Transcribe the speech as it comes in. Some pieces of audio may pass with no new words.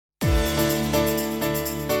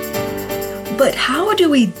But how do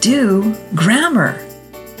we do grammar?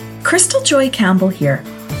 Crystal Joy Campbell here.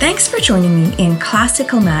 Thanks for joining me in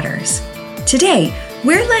Classical Matters. Today,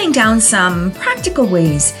 we're laying down some practical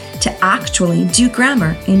ways to actually do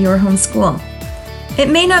grammar in your home school.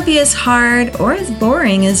 It may not be as hard or as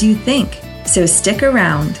boring as you think, so stick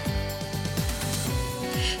around.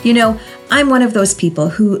 You know, I'm one of those people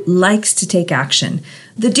who likes to take action.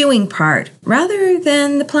 The doing part, rather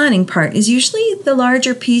than the planning part, is usually the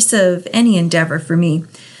larger piece of any endeavor for me.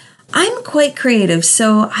 I'm quite creative,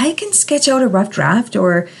 so I can sketch out a rough draft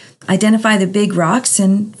or identify the big rocks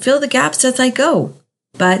and fill the gaps as I go.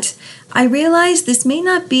 But I realize this may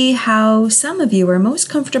not be how some of you are most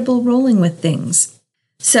comfortable rolling with things.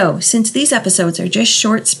 So, since these episodes are just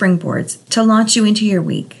short springboards to launch you into your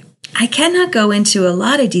week, I cannot go into a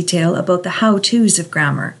lot of detail about the how-tos of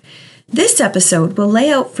grammar. This episode will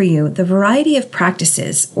lay out for you the variety of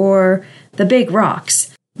practices, or the big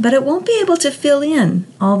rocks, but it won't be able to fill in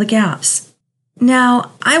all the gaps.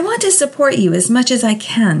 Now, I want to support you as much as I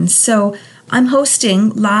can, so I'm hosting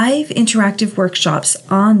live interactive workshops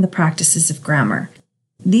on the practices of grammar.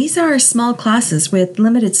 These are small classes with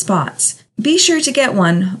limited spots. Be sure to get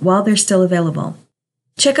one while they're still available.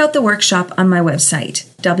 Check out the workshop on my website,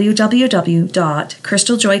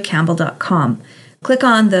 www.crystaljoycampbell.com. Click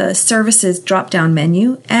on the Services drop-down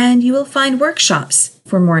menu and you will find workshops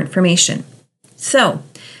for more information. So,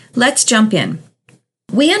 let's jump in.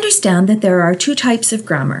 We understand that there are two types of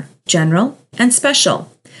grammar, general and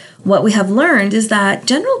special. What we have learned is that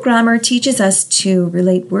general grammar teaches us to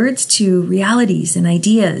relate words to realities and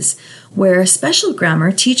ideas, where special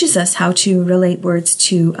grammar teaches us how to relate words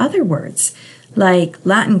to other words, like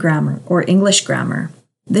Latin grammar or English grammar.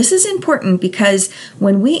 This is important because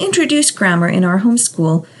when we introduce grammar in our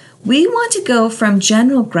homeschool, we want to go from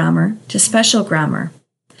general grammar to special grammar.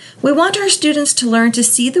 We want our students to learn to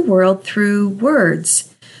see the world through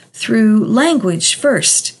words, through language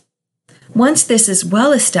first. Once this is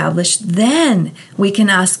well established, then we can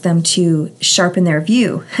ask them to sharpen their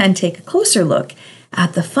view and take a closer look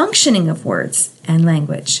at the functioning of words and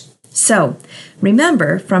language. So,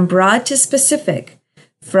 remember, from broad to specific,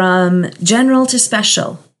 from general to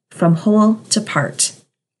special, from whole to part.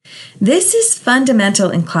 This is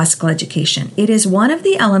fundamental in classical education. It is one of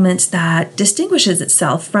the elements that distinguishes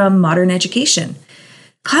itself from modern education.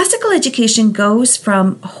 Classical education goes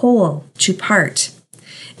from whole to part.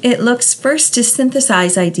 It looks first to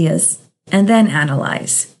synthesize ideas and then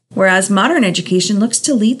analyze, whereas modern education looks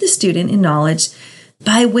to lead the student in knowledge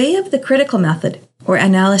by way of the critical method or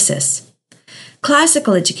analysis.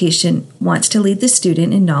 Classical education wants to lead the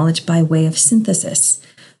student in knowledge by way of synthesis,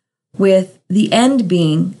 with the end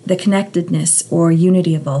being the connectedness or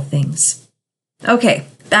unity of all things. Okay,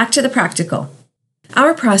 back to the practical.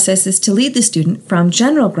 Our process is to lead the student from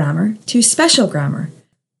general grammar to special grammar.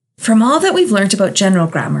 From all that we've learned about general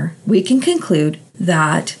grammar, we can conclude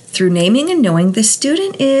that through naming and knowing, the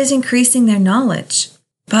student is increasing their knowledge.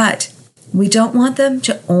 But we don't want them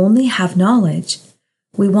to only have knowledge.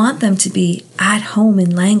 We want them to be at home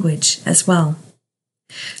in language as well.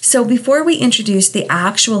 So before we introduce the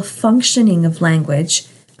actual functioning of language,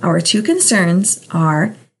 our two concerns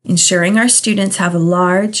are ensuring our students have a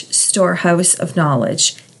large storehouse of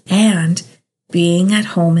knowledge and being at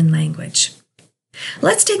home in language.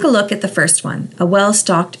 Let's take a look at the first one, a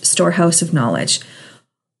well-stocked storehouse of knowledge.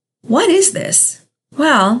 What is this?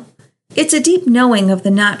 Well, it's a deep knowing of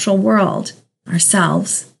the natural world,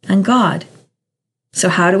 ourselves, and God. So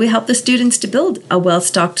how do we help the students to build a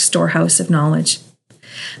well-stocked storehouse of knowledge?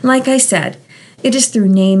 Like I said, it is through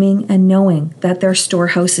naming and knowing that their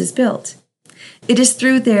storehouse is built. It is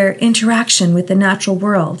through their interaction with the natural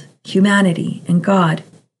world, humanity, and God.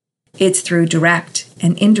 It's through direct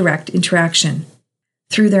and indirect interaction,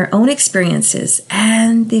 through their own experiences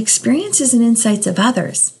and the experiences and insights of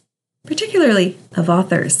others, particularly of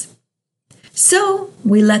authors. So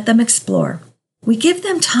we let them explore. We give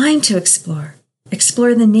them time to explore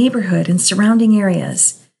the neighborhood and surrounding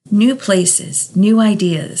areas, new places, new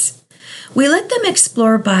ideas. We let them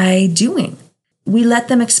explore by doing. We let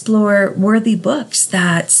them explore worthy books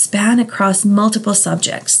that span across multiple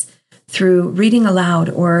subjects through reading aloud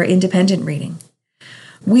or independent reading.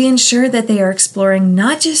 We ensure that they are exploring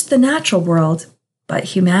not just the natural world,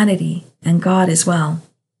 but humanity and God as well.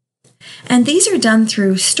 And these are done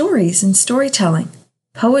through stories and storytelling,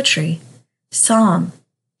 poetry, song,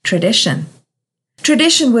 tradition.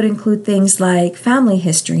 Tradition would include things like family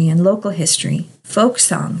history and local history, folk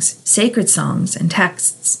songs, sacred songs, and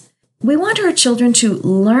texts. We want our children to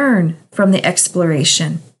learn from the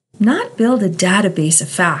exploration, not build a database of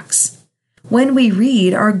facts. When we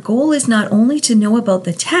read, our goal is not only to know about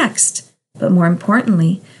the text, But more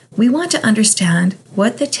importantly, we want to understand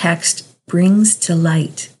what the text brings to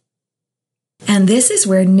light. And this is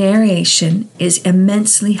where narration is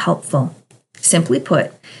immensely helpful. Simply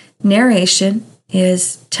put, narration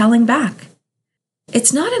is telling back.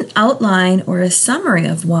 It's not an outline or a summary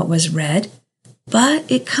of what was read,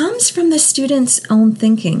 but it comes from the student's own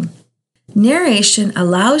thinking. Narration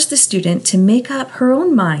allows the student to make up her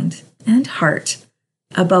own mind and heart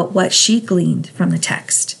about what she gleaned from the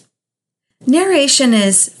text. Narration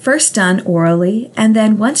is first done orally, and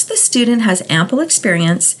then once the student has ample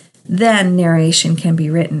experience, then narration can be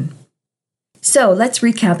written. So let's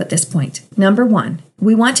recap at this point. Number 1,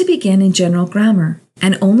 we want to begin in general grammar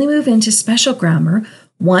and only move into special grammar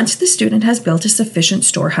once the student has built a sufficient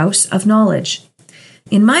storehouse of knowledge.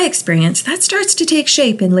 In my experience, that starts to take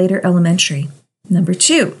shape in later elementary. Number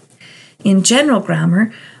 2, in general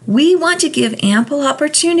grammar, we want to give ample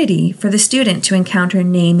opportunity for the student to encounter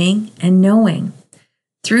naming and knowing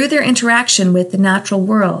through their interaction with the natural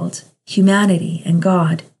world, humanity, and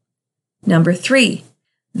God. Number 3,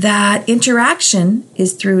 that interaction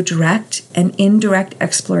is through direct and indirect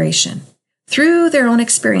exploration, through their own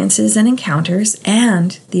experiences and encounters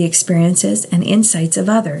and the experiences and insights of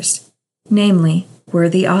others, namely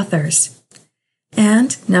worthy authors.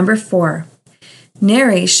 And number 4,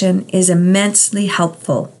 narration is immensely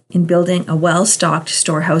helpful in building a well-stocked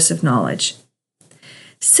storehouse of knowledge.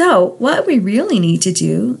 So what we really need to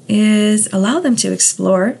do is allow them to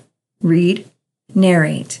explore, read,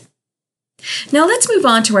 narrate. Now let's move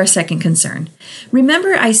on to our second concern.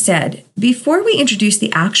 Remember I said, before we introduce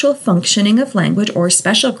the actual functioning of language or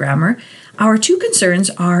special grammar, our two concerns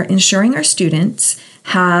are ensuring our students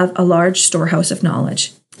have a large storehouse of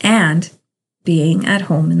knowledge and being at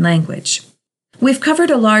home in language. We've covered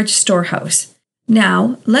a large storehouse.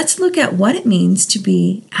 Now let's look at what it means to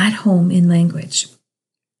be at home in language.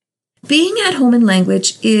 Being at home in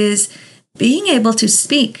language is being able to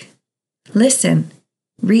speak, listen,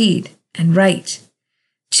 read, and write,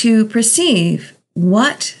 to perceive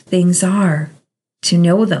what things are, to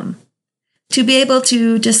know them, to be able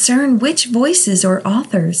to discern which voices or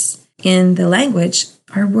authors in the language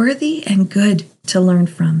are worthy and good to learn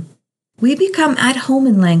from. We become at home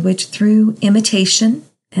in language through imitation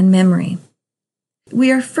and memory.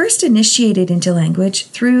 We are first initiated into language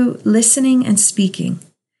through listening and speaking.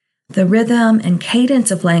 The rhythm and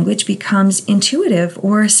cadence of language becomes intuitive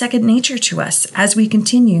or second nature to us as we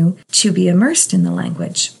continue to be immersed in the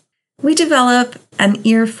language. We develop an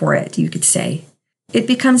ear for it, you could say. It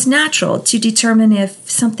becomes natural to determine if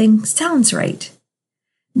something sounds right.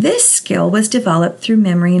 This skill was developed through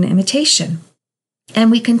memory and imitation. And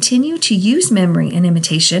we continue to use memory and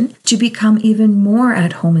imitation to become even more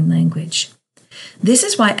at home in language. This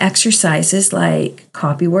is why exercises like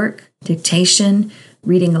copywork, dictation,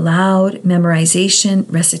 reading aloud, memorization,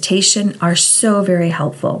 recitation are so very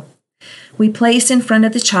helpful. We place in front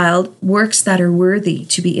of the child works that are worthy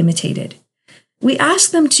to be imitated. We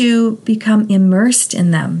ask them to become immersed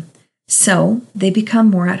in them, so they become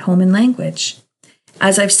more at home in language.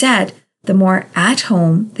 As I've said, the more at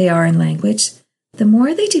home they are in language, the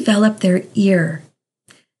more they develop their ear,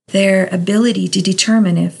 their ability to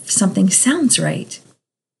determine if something sounds right.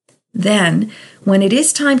 Then, when it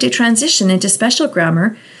is time to transition into special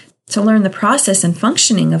grammar to learn the process and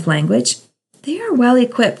functioning of language, they are well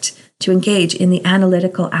equipped to engage in the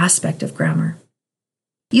analytical aspect of grammar.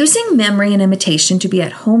 Using memory and imitation to be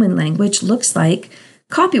at home in language looks like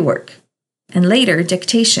copywork and later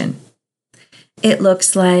dictation. It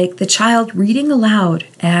looks like the child reading aloud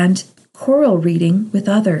and choral reading with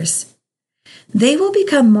others. They will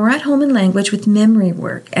become more at home in language with memory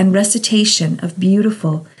work and recitation of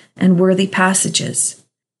beautiful and worthy passages,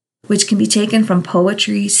 which can be taken from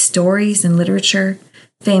poetry, stories, and literature,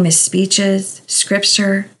 famous speeches,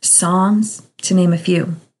 scripture, songs, to name a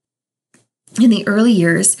few. In the early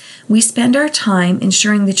years, we spend our time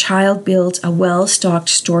ensuring the child builds a well-stocked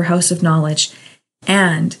storehouse of knowledge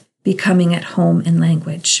and becoming at home in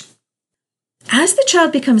language. As the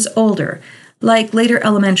child becomes older, like later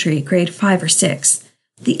elementary, grade 5 or 6,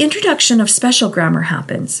 the introduction of special grammar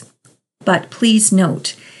happens. But please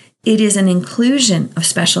note, it is an inclusion of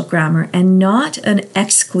special grammar and not an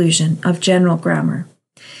exclusion of general grammar.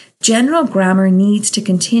 General grammar needs to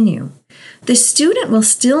continue. The student will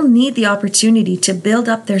still need the opportunity to build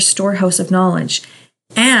up their storehouse of knowledge,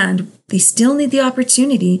 and they still need the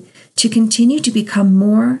opportunity to continue to become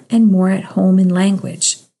more and more at home in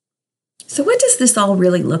language. So what does this all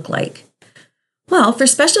really look like? Well, for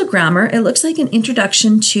special grammar, it looks like an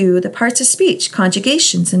introduction to the parts of speech,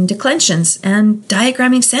 conjugations and declensions, and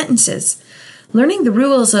diagramming sentences, learning the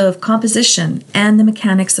rules of composition and the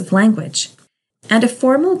mechanics of language. and a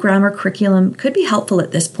formal grammar curriculum could be helpful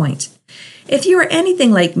at this point. If you are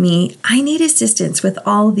anything like me, I need assistance with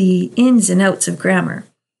all the ins and outs of grammar.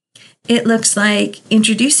 It looks like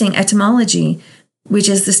introducing etymology, which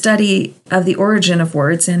is the study of the origin of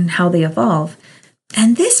words and how they evolve,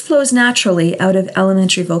 and this flows naturally out of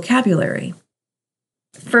elementary vocabulary.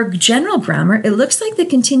 For general grammar, it looks like the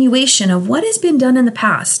continuation of what has been done in the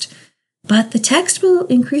past, but the text will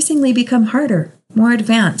increasingly become harder, more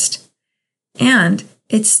advanced, and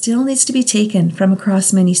it still needs to be taken from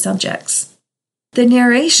across many subjects. The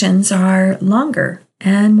narrations are longer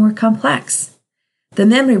and more complex. The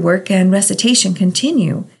memory work and recitation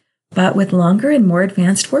continue, but with longer and more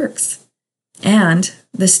advanced works. And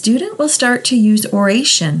the student will start to use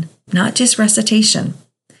oration, not just recitation.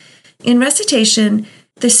 In recitation,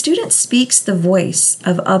 the student speaks the voice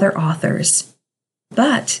of other authors.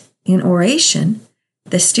 But in oration,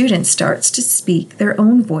 the student starts to speak their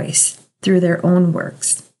own voice through their own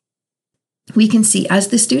works. We can see as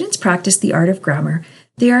the students practice the art of grammar,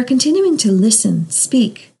 they are continuing to listen,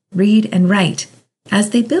 speak, read, and write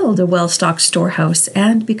as they build a well-stocked storehouse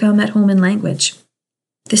and become at home in language.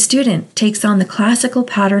 The student takes on the classical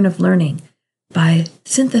pattern of learning by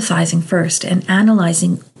synthesizing first and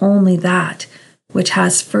analyzing only that which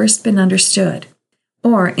has first been understood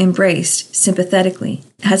or embraced sympathetically,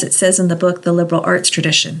 as it says in the book, The Liberal Arts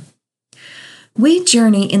Tradition. We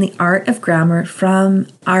journey in the art of grammar from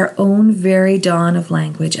our own very dawn of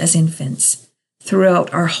language as infants,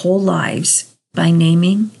 throughout our whole lives, by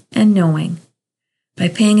naming and knowing, by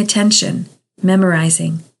paying attention,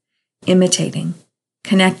 memorizing, imitating,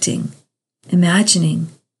 connecting, imagining,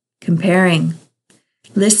 comparing,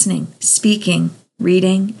 listening, speaking,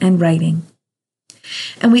 reading, and writing.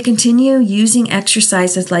 And we continue using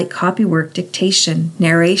exercises like copywork, dictation,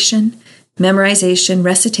 narration, memorization,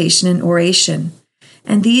 recitation, and oration.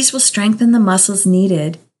 And these will strengthen the muscles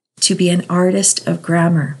needed to be an artist of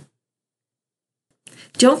grammar.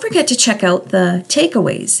 Don't forget to check out the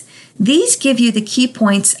takeaways. These give you the key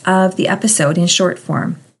points of the episode in short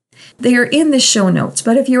form. They are in the show notes,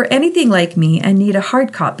 but if you're anything like me and need a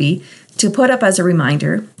hard copy to put up as a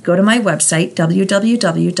reminder, go to my website,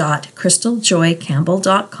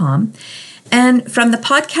 www.crystaljoycampbell.com, and from the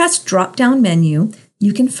podcast drop-down menu,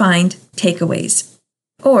 you can find takeaways.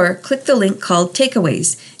 Or click the link called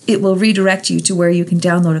Takeaways. It will redirect you to where you can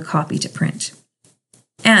download a copy to print.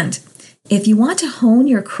 And if you want to hone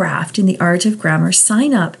your craft in the art of grammar,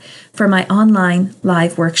 sign up for my online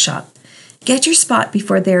live workshop. Get your spot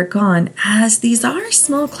before they're gone, as these are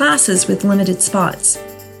small classes with limited spots.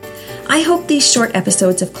 I hope these short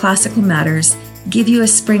episodes of Classical Matters give you a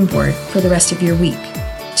springboard for the rest of your week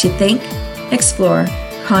to think, explore,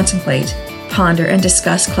 contemplate, ponder, and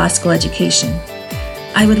discuss classical education.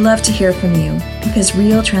 I would love to hear from you because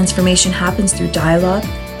real transformation happens through dialogue,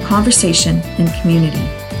 conversation, and community.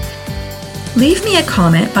 Leave me a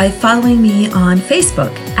comment by following me on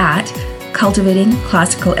Facebook at Cultivating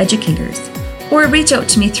Classical Educators, or reach out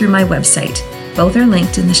to me through my website. Both are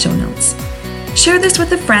linked in the show notes. Share this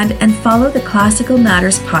with a friend and follow the Classical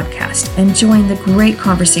Matters podcast and join the great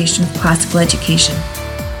conversation of classical education.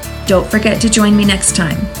 Don't forget to join me next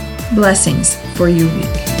time. Blessings for your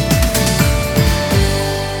week.